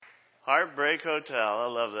Heartbreak Hotel. I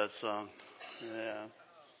love that song. Yeah.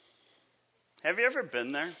 Have you ever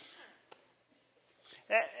been there?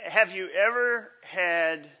 Have you ever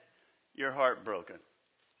had your heart broken?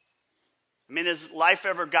 I mean, has life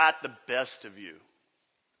ever got the best of you?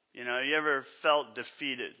 You know, you ever felt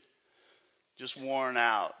defeated, just worn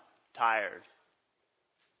out, tired?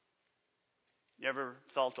 You ever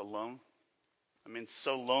felt alone? I mean,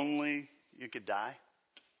 so lonely you could die?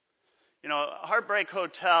 You know, Heartbreak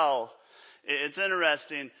Hotel, it's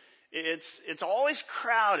interesting. It's always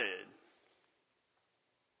crowded,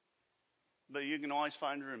 but you can always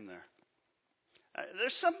find room there.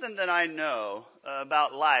 There's something that I know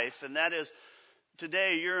about life, and that is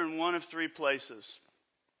today you're in one of three places.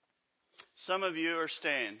 Some of you are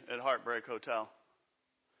staying at Heartbreak Hotel.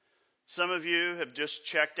 Some of you have just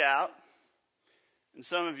checked out, and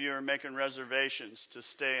some of you are making reservations to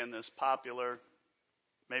stay in this popular,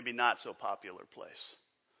 maybe not so popular place.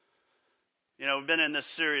 You know, we've been in this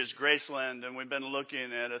series, Graceland, and we've been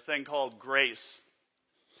looking at a thing called grace.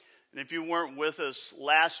 And if you weren't with us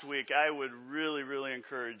last week, I would really, really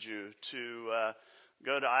encourage you to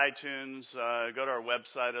go to iTunes, go to our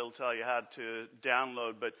website. It'll tell you how to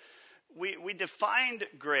download. But we defined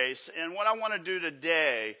grace, and what I want to do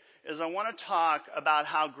today is I want to talk about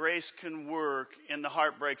how grace can work in the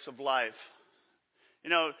heartbreaks of life. You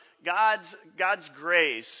know, God's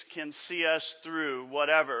grace can see us through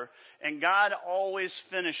whatever, and God always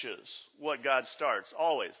finishes what God starts,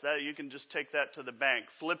 always. That you can just take that to the bank.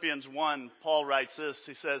 Philippians 1, Paul writes this.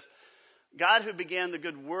 He says, God who began the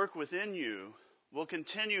good work within you will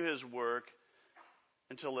continue his work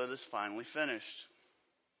until it is finally finished.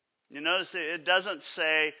 You notice it doesn't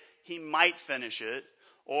say he might finish it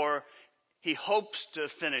or he hopes to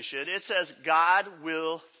finish it. It says God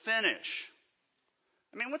will finish.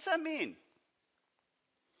 I mean, what's that mean?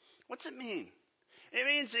 What's it mean? It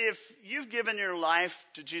means if you've given your life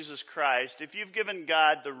to Jesus Christ, if you've given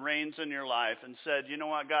God the reins in your life and said, you know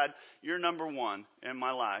what, God, you're number one in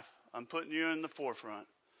my life. I'm putting you in the forefront.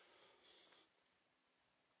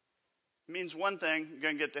 It means one thing, you're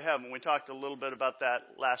going to get to heaven. We talked a little bit about that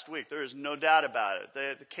last week. There is no doubt about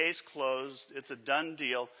it. The case closed. It's a done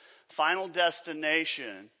deal. Final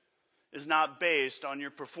destination is not based on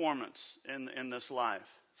your performance in this life.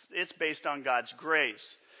 It's based on God's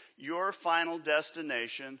grace. Your final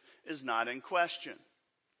destination is not in question.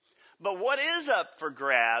 But what is up for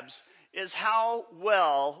grabs is how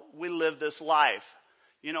well we live this life.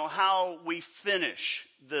 You know, how we finish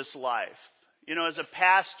this life. You know, as a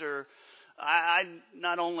pastor, I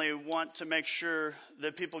not only want to make sure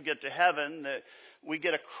that people get to heaven, that we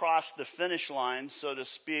get across the finish line, so to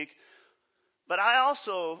speak, but I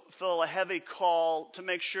also feel a heavy call to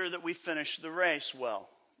make sure that we finish the race well,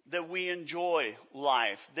 that we enjoy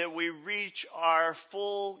life, that we reach our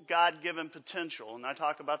full God-given potential. And I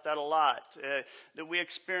talk about that a lot, that we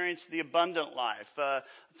experience the abundant life, a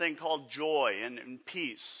thing called joy and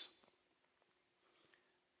peace.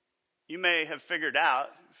 You may have figured out,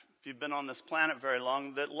 if you've been on this planet very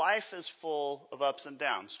long, that life is full of ups and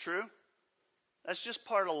downs. True? That's just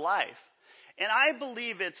part of life. And I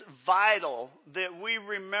believe it's vital that we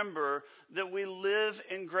remember that we live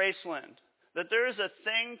in Graceland, that there is a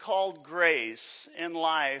thing called grace in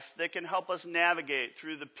life that can help us navigate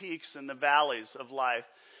through the peaks and the valleys of life.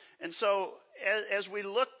 And so as we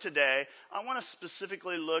look today, I want to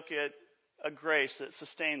specifically look at a grace that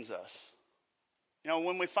sustains us. You know,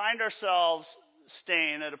 when we find ourselves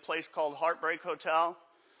staying at a place called Heartbreak Hotel,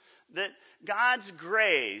 that God's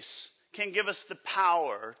grace can give us the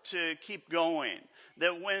power to keep going.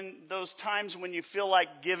 That when those times when you feel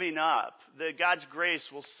like giving up, that God's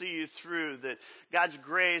grace will see you through, that God's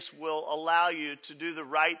grace will allow you to do the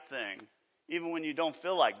right thing, even when you don't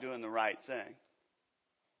feel like doing the right thing.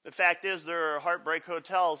 The fact is, there are heartbreak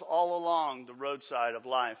hotels all along the roadside of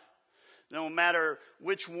life. No matter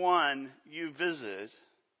which one you visit,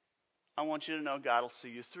 I want you to know God will see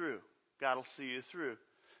you through. God will see you through.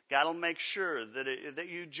 God will make sure that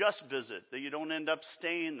you just visit, that you don't end up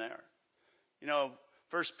staying there. You know,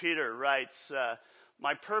 1 Peter writes,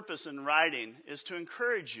 my purpose in writing is to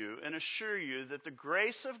encourage you and assure you that the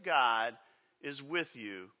grace of God is with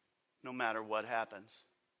you no matter what happens.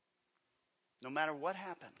 No matter what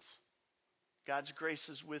happens, God's grace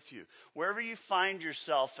is with you. Wherever you find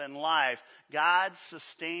yourself in life, God's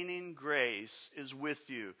sustaining grace is with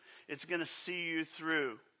you. It's going to see you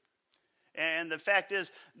through. And the fact is,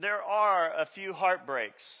 there are a few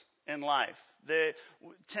heartbreaks in life. They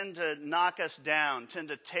tend to knock us down, tend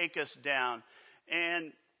to take us down.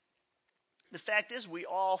 And the fact is, we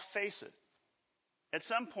all face it. At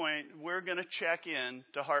some point, we're going to check in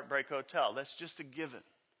to Heartbreak Hotel. That's just a given.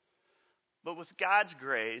 But with God's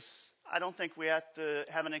grace, I don't think we have to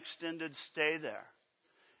have an extended stay there.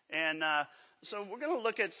 And so we're going to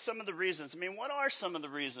look at some of the reasons. I mean, what are some of the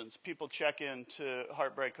reasons people check into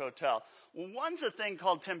Heartbreak Hotel? Well, one's a thing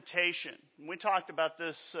called temptation. We talked about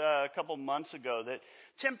this a couple months ago, that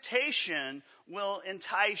temptation will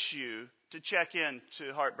entice you to check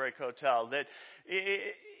into Heartbreak Hotel. That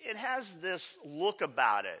it has this look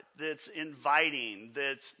about it that's inviting,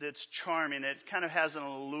 that's charming. It kind of has an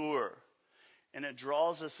allure, and it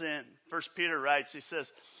draws us in. First Peter writes, he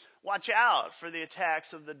says, "Watch out for the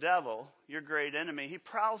attacks of the devil, your great enemy. He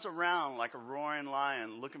prowls around like a roaring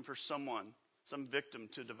lion, looking for some victim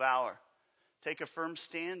to devour. Take a firm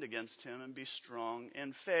stand against him and be strong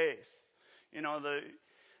in faith." You know, the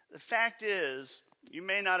fact is, you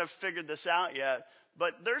may not have figured this out yet,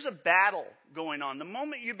 but there's a battle going on. The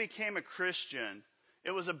moment you became a Christian,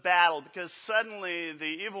 it was a battle, because suddenly the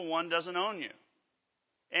evil one doesn't own you.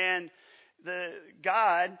 And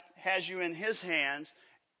God has you in his hands,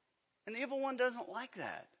 and the evil one doesn't like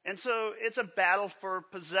that. And so it's a battle for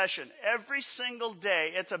possession. Every single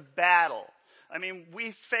day, it's a battle. I mean,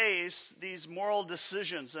 we face these moral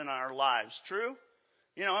decisions in our lives. True?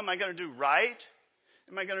 You know, am I going to do right?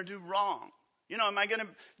 Am I going to do wrong? You know, am I going to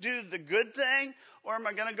do the good thing, or am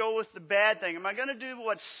I going to go with the bad thing? Am I going to do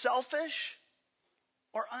what's selfish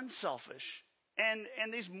or unselfish? And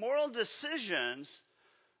these moral decisions,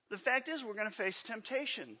 the fact is, we're going to face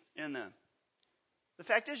temptation in them. The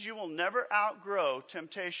fact is, you will never outgrow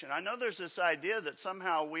temptation. I know there's this idea that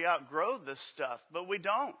somehow we outgrow this stuff, but we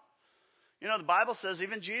don't. You know, the Bible says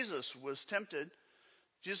even Jesus was tempted.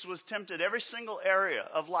 Jesus was tempted every single area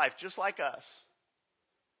of life, just like us.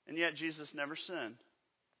 And yet Jesus never sinned.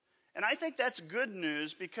 And I think that's good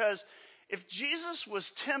news, because if Jesus was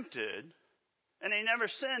tempted and he never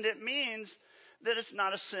sinned, it means that it's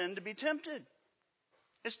not a sin to be tempted.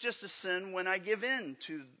 It's just a sin when I give in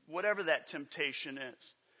to whatever that temptation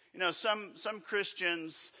is. You know, some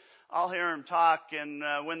Christians, I'll hear them talk, and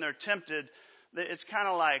when they're tempted, it's kind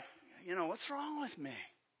of like, you know, what's wrong with me?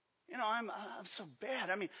 You know, I'm so bad.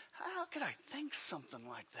 I mean, how could I think something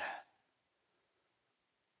like that?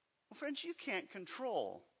 Well, friends, you can't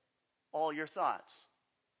control all your thoughts.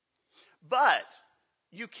 But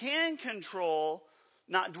you can control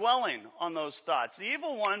not dwelling on those thoughts. The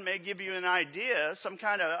evil one may give you an idea, some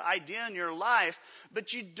kind of idea in your life,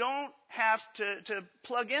 but you don't have to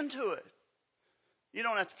plug into it. You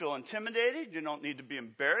don't have to feel intimidated. You don't need to be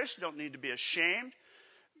embarrassed. You don't need to be ashamed.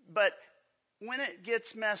 But when it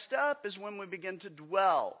gets messed up is when we begin to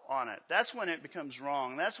dwell on it. That's when it becomes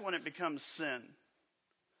wrong. That's when it becomes sin.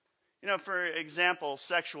 You know, for example,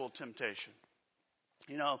 sexual temptation.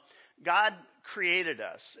 You know, God created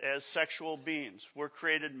us as sexual beings. We're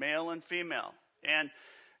created male and female. And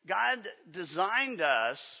God designed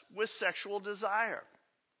us with sexual desire.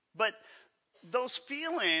 But those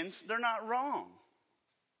feelings, they're not wrong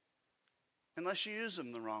unless you use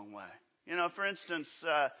them the wrong way. You know, for instance,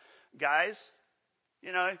 guys,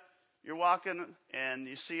 you know, you're walking and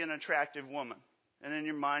you see an attractive woman. And in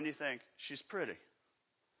your mind you think, she's pretty.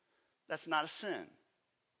 That's not a sin.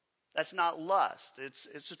 That's not lust.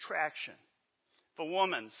 It's attraction. If a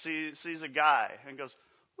woman sees a guy and goes,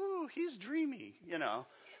 ooh, he's dreamy, you know.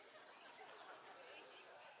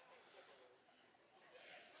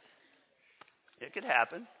 It could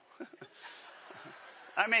happen.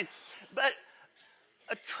 I mean, but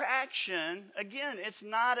attraction, again, it's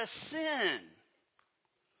not a sin.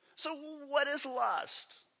 So what is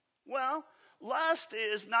lust? Well, lust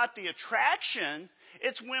is not the attraction.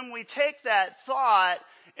 It's when we take that thought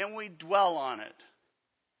and we dwell on it.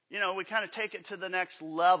 You know, we kind of take it to the next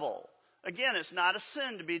level. Again, it's not a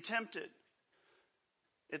sin to be tempted.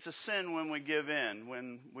 It's a sin when we give in,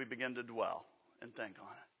 when we begin to dwell and think on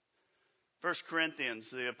it. 1 Corinthians,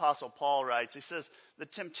 the Apostle Paul writes, he says, the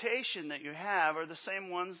temptation that you have are the same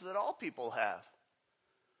ones that all people have.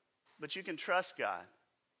 But you can trust God.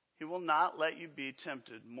 He will not let you be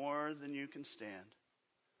tempted more than you can stand.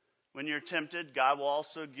 When you're tempted, God will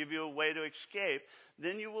also give you a way to escape.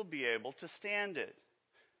 Then you will be able to stand it.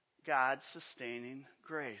 God's sustaining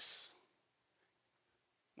grace.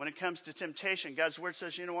 When it comes to temptation, God's word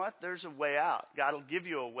says, you know what? There's a way out. God will give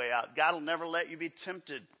you a way out. God will never let you be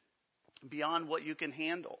tempted beyond what you can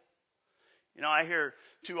handle. You know, I hear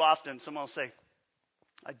too often someone will say,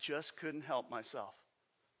 I just couldn't help myself.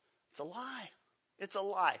 It's a lie. It's a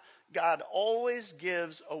lie. God always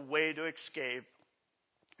gives a way to escape,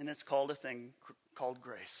 and it's called a thing called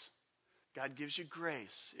grace. God gives you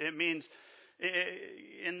grace. It means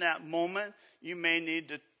in that moment, you may need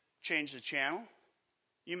to change the channel.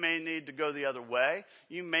 You may need to go the other way.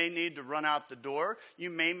 You may need to run out the door.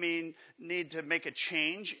 You may need to make a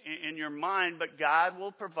change in your mind, but God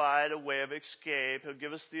will provide a way of escape. He'll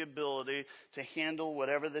give us the ability to handle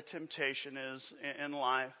whatever the temptation is in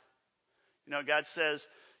life. You know, God says,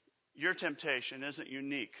 your temptation isn't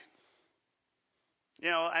unique.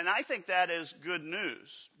 You know, and I think that is good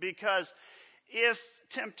news, because if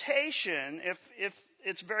temptation, if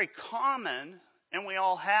it's very common, and we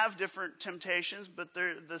all have different temptations, but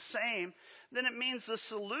they're the same, then it means the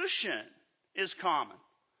solution is common.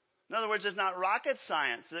 In other words, it's not rocket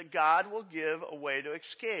science that God will give a way to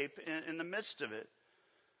escape in the midst of it.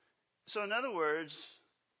 So in other words,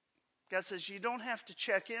 God says you don't have to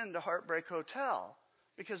check in to Heartbreak Hotel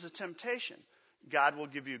because of temptation. God will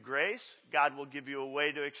give you grace. God will give you a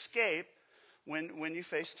way to escape when you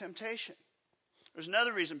face temptation. There's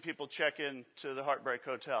another reason people check in to the Heartbreak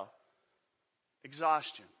Hotel.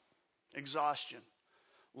 Exhaustion.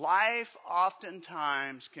 Life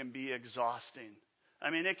oftentimes can be exhausting. I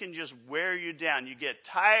mean, it can just wear you down. You get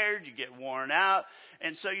tired, you get worn out,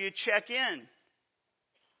 and so you check in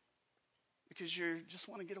because you just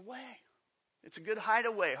want to get away. It's a good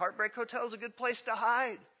hideaway. Heartbreak Hotel is a good place to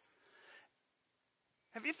hide.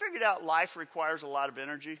 Have you figured out life requires a lot of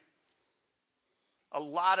energy? A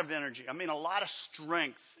lot of energy. I mean, a lot of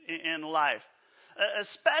strength in life.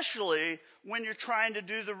 Especially when you're trying to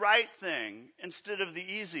do the right thing instead of the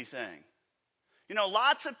easy thing. You know,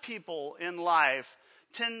 lots of people in life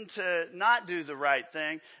tend to not do the right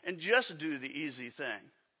thing and just do the easy thing.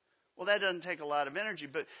 Well, that doesn't take a lot of energy,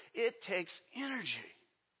 but it takes energy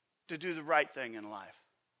to do the right thing in life.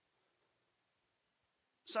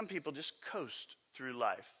 Some people just coast through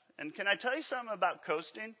life. And can I tell you something about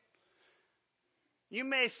coasting? You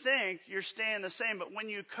may think you're staying the same, but when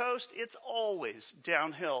you coast, it's always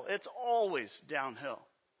downhill. It's always downhill.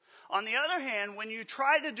 On the other hand, when you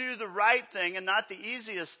try to do the right thing and not the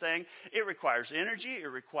easiest thing, it requires energy, it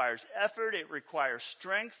requires effort, it requires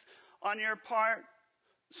strength on your part.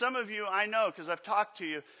 Some of you, I know because I've talked to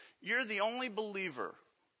you, you're the only believer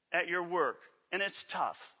at your work, and it's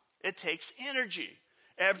tough. It takes energy.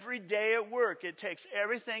 Every day at work, it takes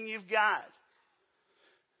everything you've got.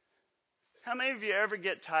 How many of you ever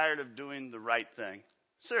get tired of doing the right thing?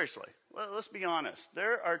 Seriously, let's be honest.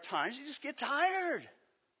 There are times you just get tired.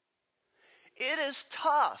 It is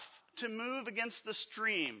tough to move against the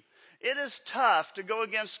stream. It is tough to go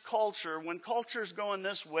against culture when culture's going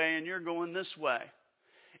this way and you're going this way.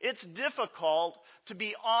 It's difficult to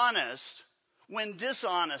be honest when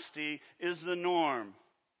dishonesty is the norm.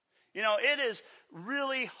 You know, it is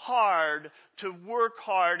really hard to work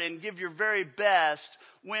hard and give your very best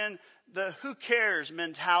when the who cares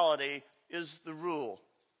mentality is the rule.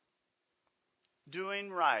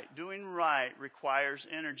 Doing right requires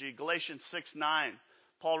energy. Galatians 6:9,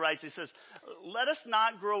 Paul writes, he says, let us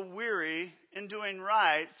not grow weary in doing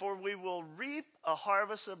right, for we will reap a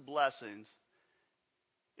harvest of blessings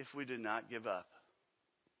if we do not give up.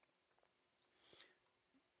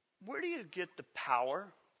 Where do you get the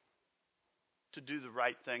power to do the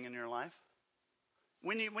right thing in your life?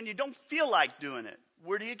 When you don't feel like doing it,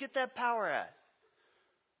 where do you get that power at?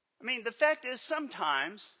 I mean, the fact is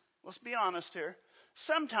sometimes, let's be honest here,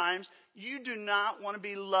 sometimes you do not want to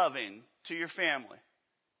be loving to your family.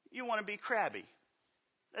 You want to be crabby.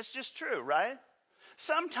 That's just true, right?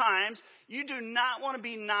 Sometimes you do not want to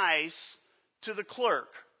be nice to the clerk.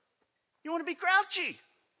 You want to be grouchy.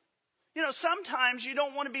 You know, sometimes you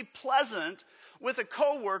don't want to be pleasant with a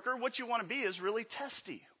coworker. What you want to be is really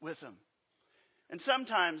testy with them. And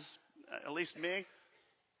sometimes, at least me,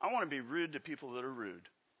 I want to be rude to people that are rude.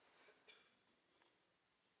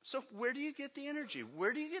 So where do you get the energy?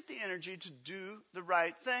 Where do you get the energy to do the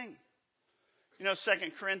right thing? You know, 2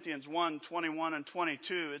 Corinthians 1:21 and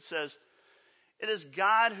 22, it says, it is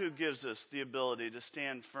God who gives us the ability to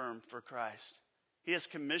stand firm for Christ. He has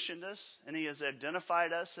commissioned us and he has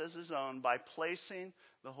identified us as his own by placing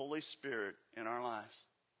the Holy Spirit in our lives.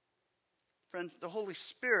 Friends, the Holy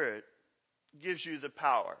Spirit gives you the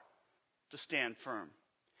power to stand firm.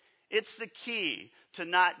 It's the key to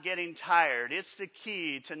not getting tired. It's the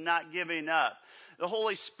key to not giving up. The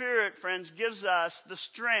Holy Spirit, friends, gives us the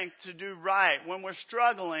strength to do right. When we're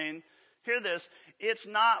struggling, hear this, it's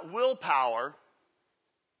not willpower,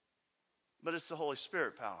 but it's the Holy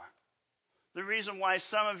Spirit power. The reason why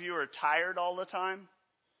some of you are tired all the time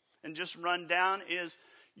and just run down is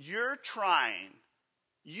you are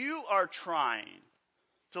trying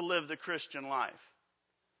to live the Christian life,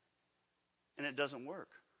 and it doesn't work.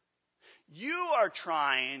 You are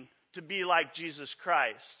trying to be like Jesus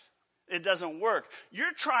Christ, It doesn't work.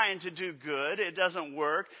 You're trying to do good. It doesn't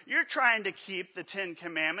work. You're trying to keep the 10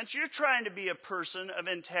 Commandments. You're trying to be a person of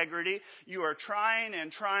integrity. You are trying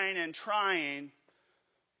and trying and trying,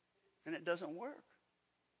 and it doesn't work.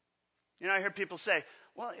 You know, I hear people say,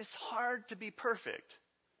 well, it's hard to be perfect.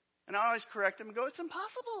 And I always correct them and go, it's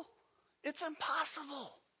impossible. It's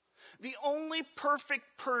impossible. The only perfect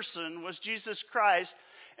person was Jesus Christ.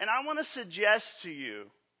 And I want to suggest to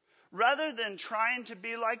you, rather than trying to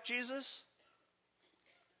be like Jesus,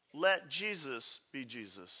 let Jesus be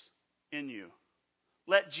Jesus in you.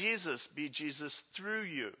 Let Jesus be Jesus through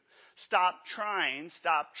you. Stop trying,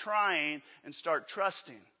 and start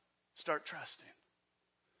trusting. Start trusting.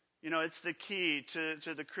 You know, it's the key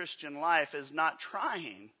to the Christian life is not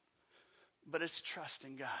trying, but it's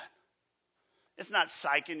trusting God. It's not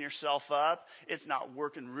psyching yourself up. It's not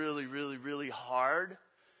working really, really, really hard.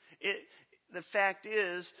 The fact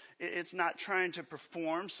is, it's not trying to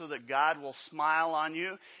perform so that God will smile on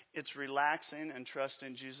you. It's relaxing and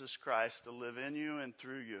trusting Jesus Christ to live in you and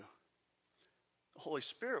through you. The Holy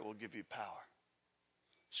Spirit will give you power.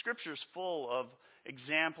 Scripture's full of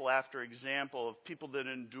example after example of people that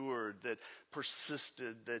endured, that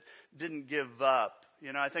persisted, that didn't give up.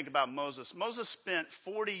 You know, I think about Moses. Moses spent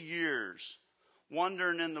 40 years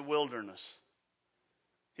wandering in the wilderness.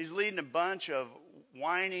 He's leading a bunch of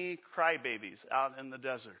whiny crybabies out in the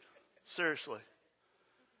desert. Seriously.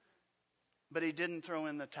 But he didn't throw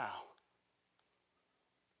in the towel.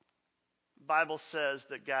 The Bible says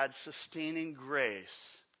that God's sustaining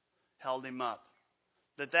grace held him up.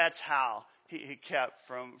 That's how he kept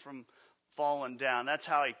from falling down. That's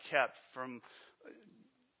how he kept from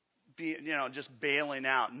just bailing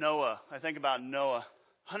out. Noah, I think about Noah.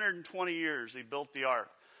 120 years he built the ark.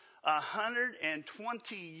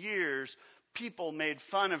 120 years people made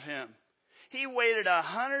fun of him. He waited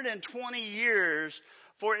 120 years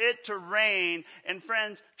for it to rain. And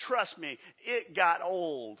friends, trust me, it got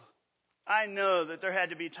old. I know that there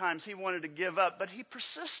had to be times he wanted to give up, but he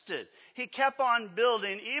persisted. He kept on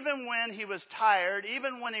building even when he was tired,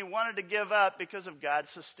 even when he wanted to give up because of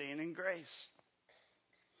God's sustaining grace.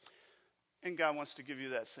 And God wants to give you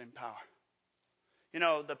that same power. You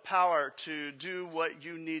know, the power to do what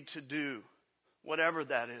you need to do, whatever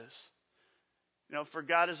that is. You know, for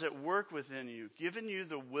God is at work within you, giving you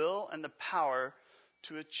the will and the power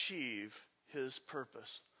to achieve his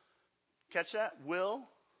purpose. Catch that? Will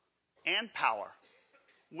and power.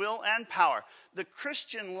 Will and power. The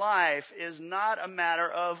Christian life is not a matter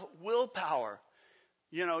of willpower.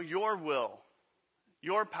 You know, your will,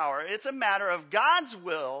 your power. It's a matter of God's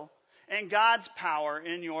will and God's power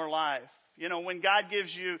in your life. You know, when God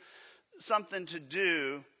gives you something to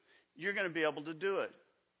do, you're going to be able to do it.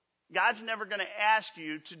 God's never going to ask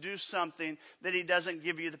you to do something that he doesn't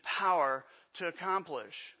give you the power to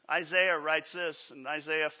accomplish. Isaiah writes this in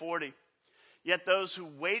Isaiah 40. Yet those who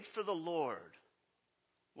wait for the Lord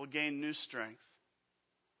will gain new strength.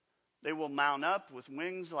 They will mount up with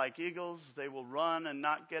wings like eagles. They will run and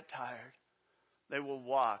not get tired. They will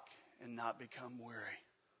walk and not become weary.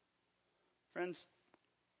 Friends,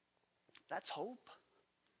 that's hope.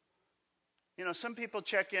 You know, some people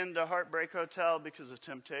check into Heartbreak Hotel because of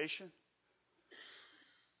temptation.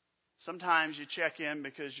 Sometimes you check in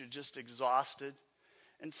because you're just exhausted.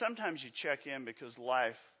 And sometimes you check in because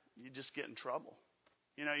life, you just get in trouble.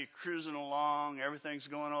 You know, you're cruising along, everything's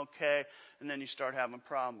going okay, and then you start having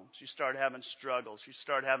problems. You start having struggles. You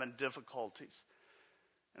start having difficulties.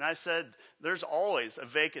 And I said, there's always a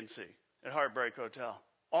vacancy at Heartbreak Hotel.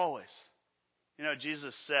 Always. You know,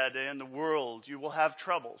 Jesus said, in the world you will have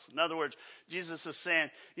troubles. In other words, Jesus is saying,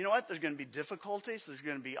 you know what? There's going to be difficulties. There's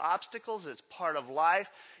going to be obstacles. It's part of life.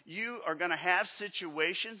 You are going to have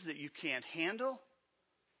situations that you can't handle.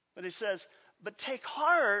 But he says, but take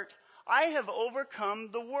heart, I have overcome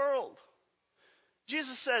the world.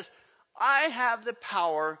 Jesus says, I have the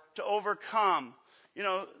power to overcome. You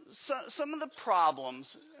know, some of the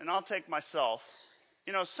problems, and I'll take myself.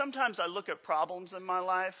 You know, sometimes I look at problems in my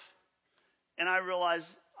life, and I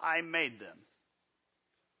realize I made them.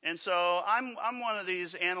 And so I'm one of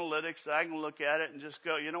these analytics that I can look at it and just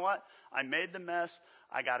go, you know what? I made the mess.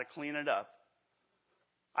 I got to clean it up.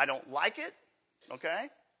 I don't like it, okay?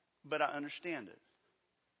 But I understand it.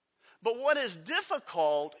 But what is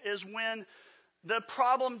difficult is when the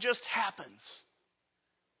problem just happens.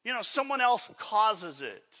 You know, someone else causes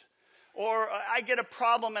it. Or I get a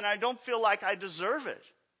problem and I don't feel like I deserve it.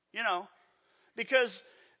 You know, because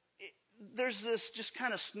there's this just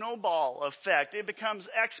kind of snowball effect. It becomes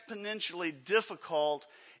exponentially difficult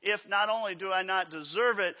if not only do I not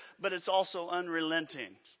deserve it, but it's also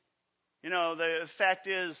unrelenting. The fact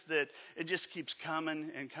is that it just keeps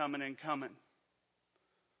coming and coming and coming.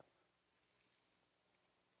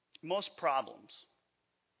 Most problems,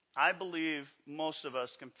 I believe most of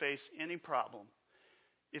us can face any problem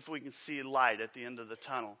if we can see light at the end of the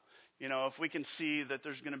tunnel. If we can see that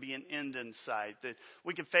there's going to be an end in sight, that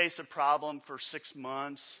we can face a problem for 6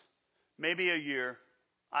 months, maybe a year.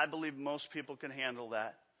 I believe most people can handle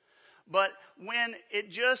that. But when it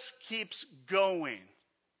just keeps going,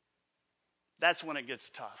 that's when it gets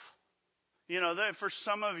tough. For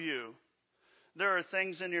some of you, there are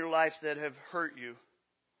things in your life that have hurt you,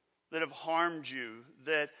 that have harmed you,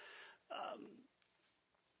 that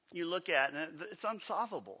you look at and it's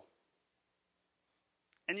unsolvable.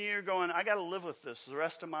 And you're going, I got to live with this the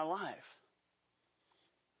rest of my life.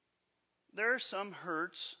 There are some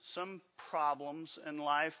hurts, some problems in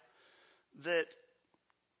life that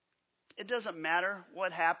it doesn't matter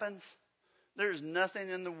what happens. There's nothing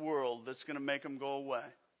in the world that's going to make them go away.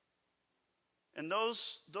 And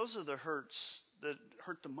those are the hurts that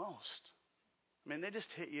hurt the most. They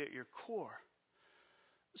just hit you at your core.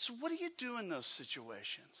 So what do you do in those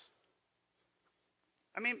situations?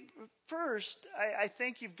 First, I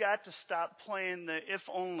think you've got to stop playing the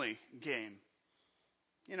if-only game.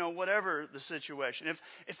 Whatever the situation.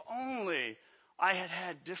 If only I had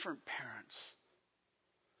had different parents.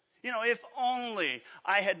 If only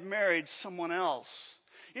I had married someone else.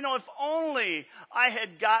 If only I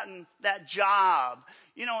had gotten that job.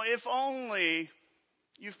 If only,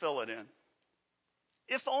 you fill it in.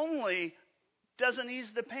 If only doesn't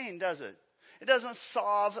ease the pain, does it? It doesn't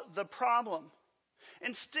solve the problem.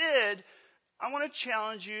 Instead, I want to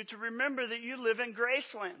challenge you to remember that you live in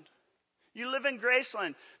Graceland. You live in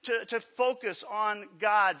Graceland to focus on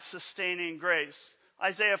God's sustaining grace.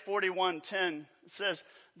 Isaiah 41:10 says,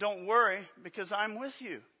 don't worry because I'm with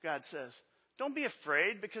you, God says. Don't be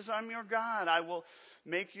afraid because I'm your God. I will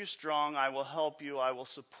make you strong. I will help you. I will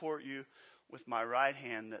support you with my right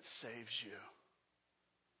hand that saves you.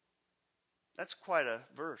 That's quite a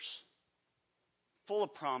verse. Full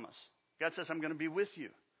of promise. God says, I'm going to be with you.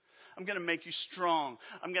 I'm going to make you strong.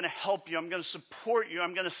 I'm going to help you. I'm going to support you.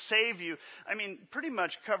 I'm going to save you. Pretty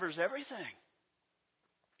much covers everything.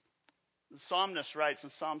 The psalmist writes in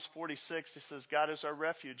Psalms 46, he says, God is our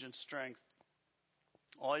refuge and strength,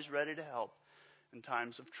 always ready to help in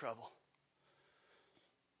times of trouble.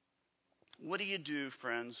 What do you do,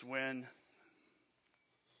 friends, when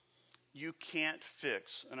you can't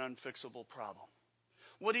fix an unfixable problem?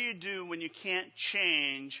 What do you do when you can't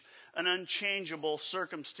change an unchangeable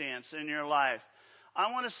circumstance in your life?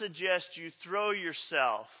 I want to suggest you throw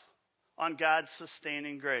yourself on God's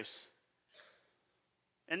sustaining grace.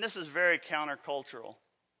 And this is very countercultural.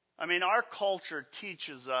 Our culture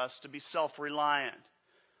teaches us to be self-reliant.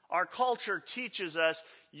 Our culture teaches us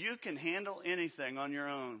you can handle anything on your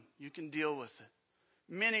own. You can deal with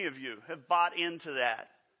it. Many of you have bought into that.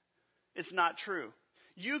 It's not true.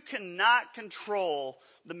 You cannot control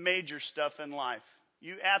the major stuff in life.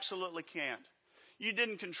 You absolutely can't. You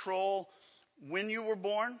didn't control when you were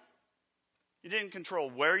born. You didn't control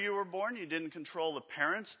where you were born. You didn't control the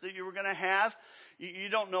parents that you were going to have. You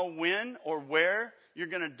don't know when or where you're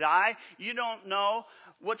going to die. You don't know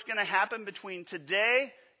what's going to happen between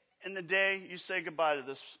today and the day you say goodbye to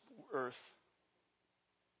this earth.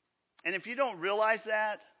 And if you don't realize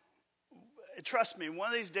that, trust me, one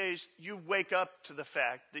of these days you wake up to the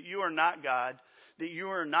fact that you are not God, that you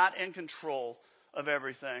are not in control of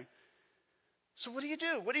everything. So what do you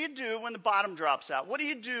do? What do you do when the bottom drops out? What do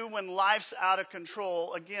you do when life's out of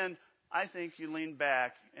control? Again, I think you lean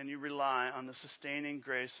back and you rely on the sustaining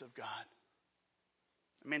grace of God.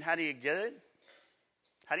 How do you get it?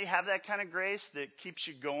 How do you have that kind of grace that keeps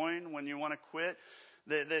you going when you want to quit?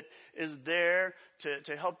 That is there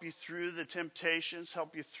to help you through the temptations,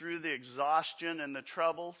 help you through the exhaustion and the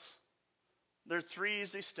troubles? There are 3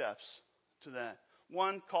 easy steps to that.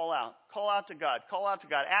 1, call out. Call out to God. Call out to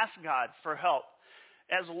God. Ask God for help.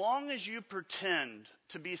 As long as you pretend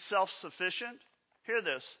to be self-sufficient, hear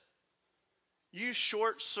this, you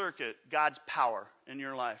short-circuit God's power in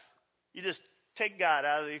your life. You just take God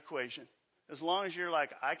out of the equation. As long as you're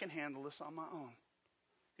like, I can handle this on my own.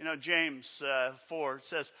 James 4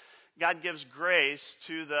 says, God gives grace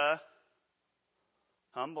to the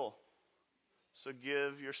humble. So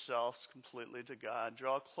give yourselves completely to God.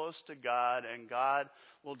 Draw close to God, and God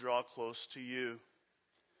will draw close to you.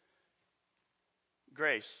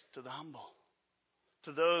 Grace to the humble.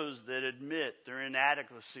 To those that admit their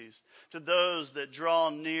inadequacies. To those that draw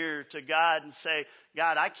near to God and say,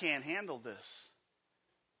 God, I can't handle this.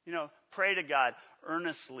 Pray to God.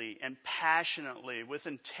 earnestly and passionately with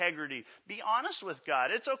integrity. Be honest with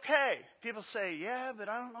God. It's okay. People say, yeah, but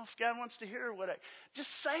I don't know if God wants to hear what I...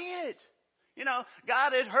 Just say it.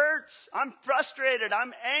 God, it hurts. I'm frustrated.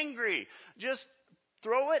 I'm angry. Just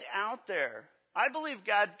throw it out there. I believe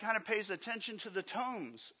God kind of pays attention to the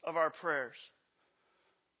tones of our prayers.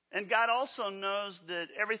 And God also knows that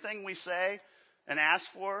everything we say and ask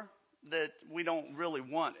for, that we don't really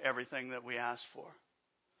want everything that we ask for.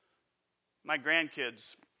 My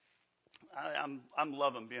grandkids, I'm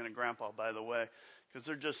loving being a grandpa, by the way, because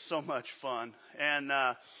they're just so much fun. And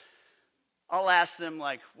I'll ask them,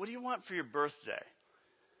 like, what do you want for your birthday?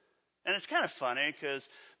 And it's kind of funny because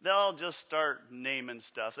they'll just start naming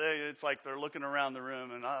stuff. It's like they're looking around the room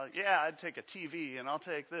and, I'd take a TV and I'll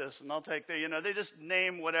take this and I'll take that. They just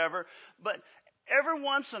name whatever. But every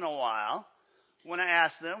once in a while, when I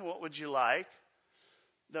ask them, what would you like?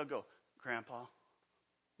 They'll go, Grandpa.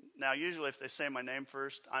 Now, usually if they say my name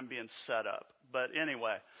first, I'm being set up. But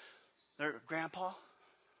anyway, they're, Grandpa,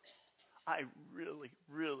 I really,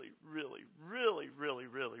 really, really, really, really,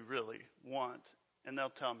 really, really want. And they'll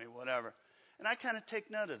tell me whatever. And I kind of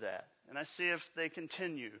take note of that. And I see if they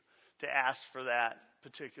continue to ask for that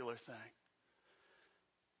particular thing.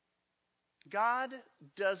 God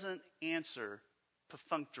doesn't answer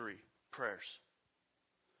perfunctory prayers,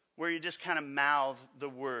 where you just kind of mouth the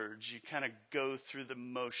words. You kind of go through the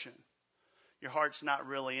motion. Your heart's not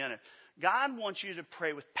really in it. God wants you to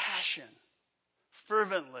pray with passion,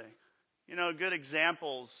 fervently. Good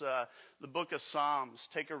examples, the book of Psalms.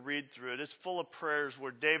 Take a read through it. It's full of prayers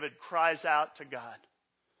where David cries out to God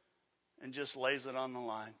and just lays it on the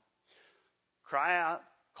line. Cry out,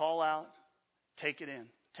 call out, take it in.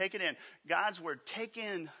 Take it in. God's word. Take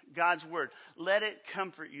in God's word. Let it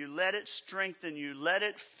comfort you. Let it strengthen you. Let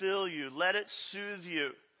it fill you. Let it soothe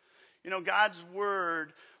you. God's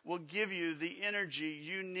word will give you the energy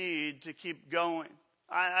you need to keep going.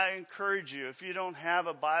 I encourage you, if you don't have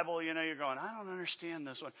a Bible, you're going, I don't understand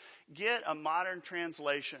this one. Get a modern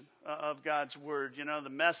translation of God's Word. The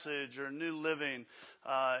Message or New Living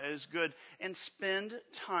is good. And spend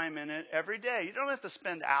time in it every day. You don't have to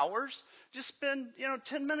spend hours. Just spend,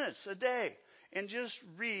 10 minutes a day. And just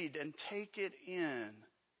read and take it in.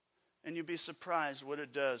 And you'll be surprised what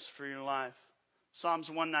it does for your life. Psalms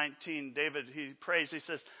 119, David, he prays, he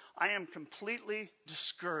says, I am completely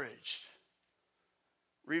discouraged.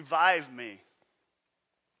 Revive me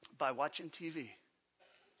by watching TV.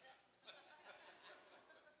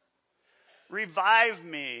 Revive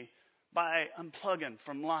me by unplugging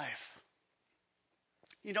from life.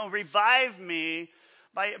 Revive me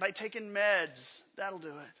by taking meds. That'll do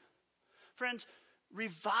it. Friends,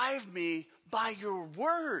 revive me by your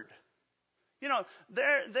word.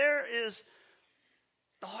 There is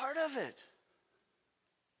the heart of it.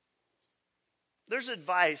 There's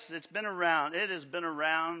advice that's been around. It has been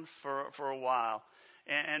around for a while.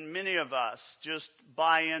 And many of us just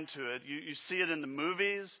buy into it. You see it in the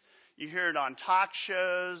movies. You hear it on talk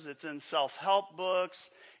shows. It's in self-help books.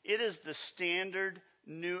 It is the standard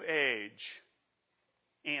New Age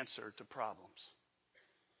answer to problems.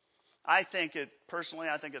 I think it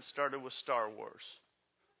started with Star Wars.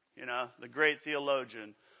 The great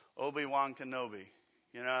theologian, Obi-Wan Kenobi.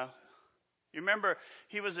 You remember,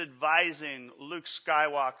 he was advising Luke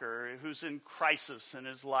Skywalker, who's in crisis in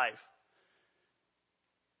his life.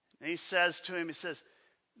 And he says to him,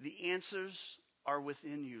 the answers are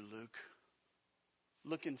within you, Luke.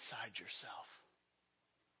 Look inside yourself.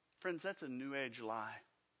 Friends, that's a New Age lie.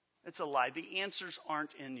 It's a lie. The answers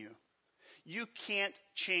aren't in you. You can't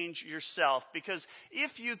change yourself, because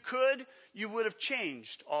if you could, you would have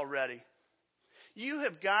changed already. You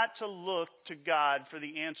have got to look to God for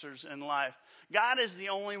the answers in life. God is the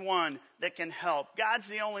only one that can help. God's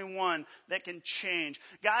the only one that can change.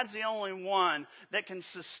 God's the only one that can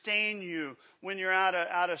sustain you when you're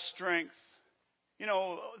out of strength. There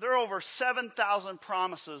are over 7,000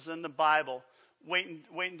 promises in the Bible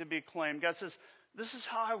waiting to be claimed. God says, this is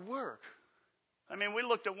how I work. We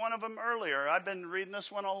looked at one of them earlier. I've been reading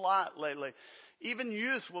this one a lot lately. Even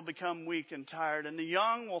youth will become weak and tired, and the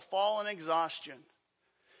young will fall in exhaustion.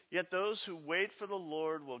 Yet those who wait for the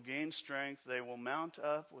Lord will gain strength. They will mount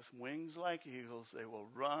up with wings like eagles. They will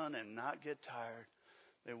run and not get tired.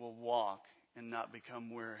 They will walk and not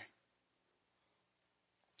become weary.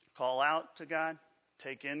 Call out to God,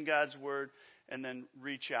 take in God's word, and then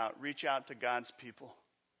reach out. Reach out to God's people.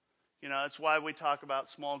 That's why we talk about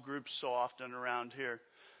small groups so often around here.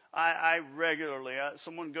 I regularly,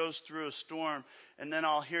 someone goes through a storm, and then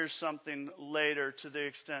I'll hear something later to the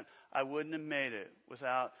extent, I wouldn't have made it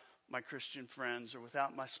without my Christian friends or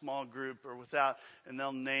without my small group or without, and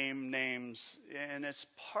they'll name names. And it's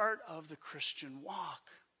part of the Christian walk.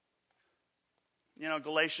 You know,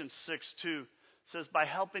 Galatians 6:2 says, by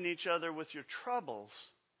helping each other with your troubles,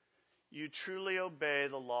 you truly obey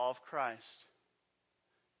the law of Christ.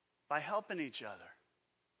 By helping each other.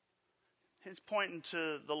 He's pointing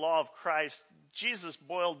to the law of Christ. Jesus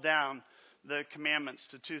boiled down the commandments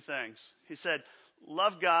to two things. He said,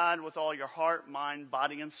 love God with all your heart, mind,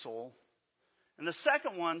 body, and soul. And the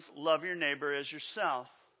second one's love your neighbor as yourself.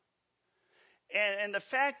 And the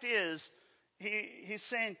fact is, he's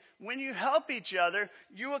saying, when you help each other,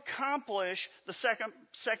 you accomplish the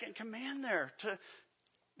second command there, to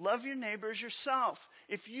love your neighbor as yourself.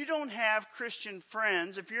 If you don't have Christian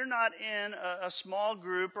friends, if you're not in a small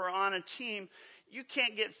group or on a team, you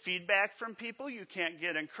can't get feedback from people. You can't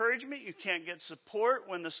get encouragement. You can't get support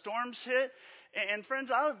when the storms hit. And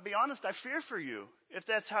friends, I'll be honest, I fear for you if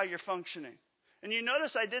that's how you're functioning. And you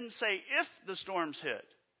notice I didn't say if the storms hit.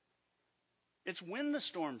 It's when the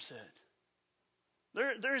storms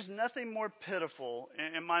hit. There's nothing more pitiful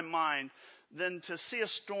in my mind than to see a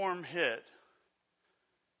storm hit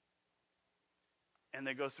and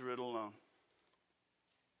they go through it alone.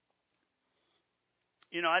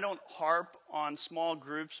 You know, I don't harp on small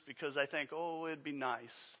groups because I think, oh, it'd be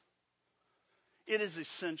nice. It is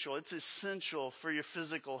essential. It's essential for your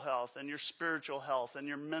physical health and your spiritual health and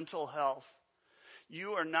your mental health.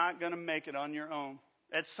 You are not going to make it on your own.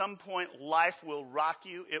 At some point, life will rock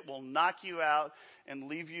you. It will knock you out and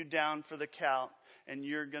leave you down for the count. And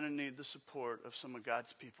you're going to need the support of some of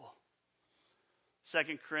God's people.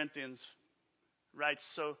 2 Corinthians writes,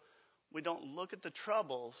 so we don't look at the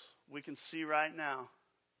troubles we can see right now.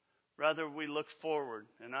 Rather, we look forward.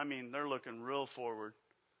 And I mean, they're looking real forward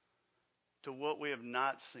to what we have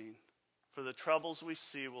not seen. For the troubles we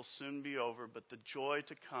see will soon be over, but the joy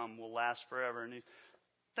to come will last forever. And he's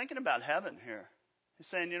thinking about heaven here. He's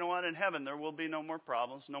saying, you know what? In heaven, there will be no more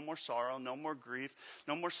problems, no more sorrow, no more grief,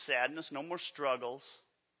 no more sadness, no more struggles.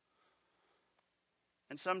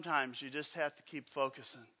 And sometimes you just have to keep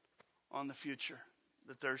focusing on the future,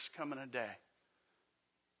 that there's coming a day.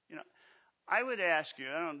 You know, I would ask you,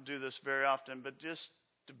 I don't do this very often, but just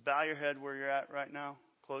to bow your head where you're at right now,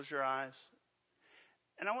 close your eyes.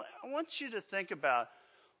 And I want you to think about,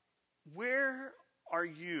 where are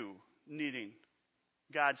you needing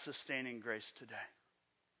God's sustaining grace today?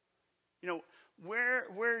 You know, where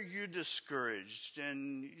are you discouraged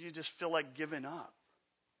and you just feel like giving up?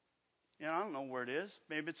 You know, I don't know where it is.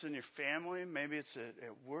 Maybe it's in your family. Maybe it's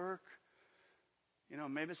at work. You know,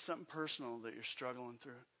 maybe it's something personal that you're struggling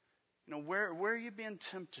through. You know, where are you being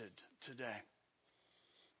tempted today?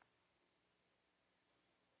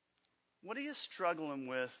 What are you struggling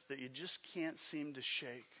with that you just can't seem to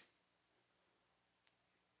shake?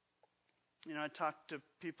 You know, I talked to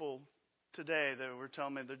people today that were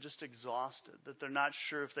telling me they're just exhausted, that they're not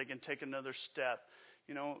sure if they can take another step.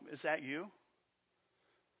 You know, is that you?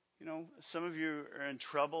 You know, some of you are in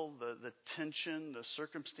trouble. The tension, the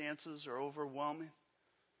circumstances are overwhelming.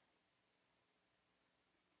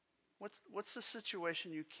 What's the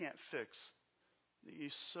situation you can't fix that you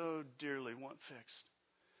so dearly want fixed?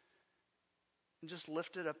 And just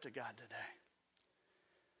lift it up to God today.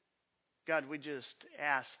 God, we just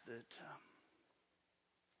ask that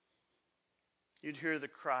you'd hear the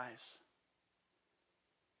cries.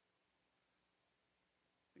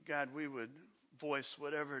 God, we would voice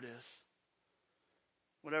whatever it is,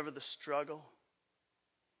 whatever the struggle,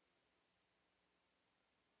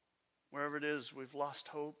 wherever it is we've lost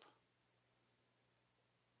hope.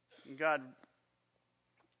 And God,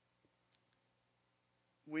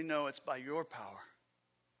 we know it's by your power,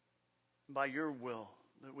 by your will,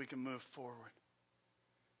 that we can move forward.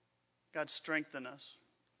 God, strengthen us.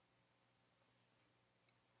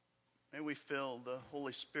 May we feel the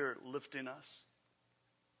Holy Spirit lifting us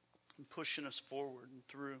and pushing us forward and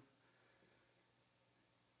through.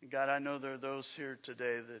 And God, I know there are those here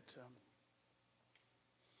today that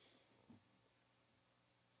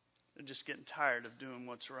they're just getting tired of doing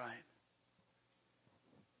what's right.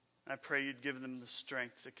 I pray you'd give them the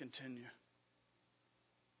strength to continue.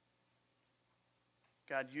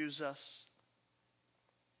 God, use us.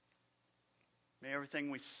 May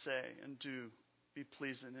everything we say and do be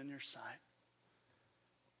pleasing in your sight.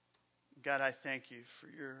 God, I thank you for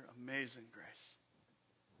your amazing grace.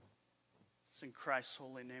 It's in Christ's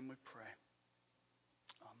holy name we pray.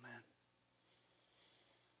 Amen.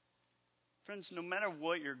 Friends, no matter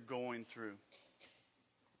what you're going through,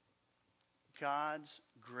 God's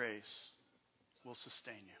grace will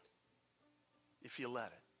sustain you if you let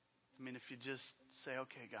it. I mean, if you just say,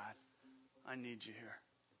 okay, God, I need you here.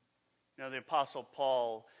 You know, the Apostle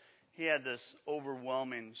Paul, he had this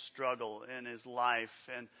overwhelming struggle in his life,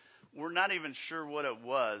 and we're not even sure what it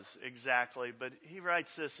was exactly, but he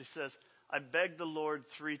writes this. He says, I begged the Lord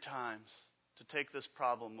 3 times to take this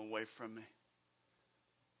problem away from me.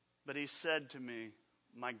 But he said to me,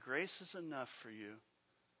 my grace is enough for you.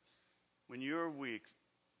 When you are weak,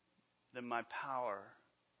 then my power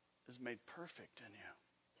is made perfect in you.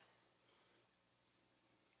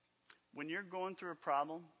 When you're going through a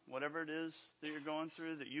problem, whatever it is that you're going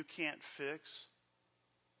through that you can't fix,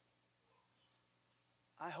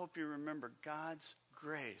 I hope you remember God's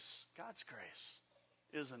grace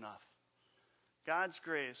is enough. God's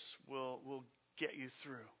grace will get you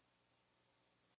through.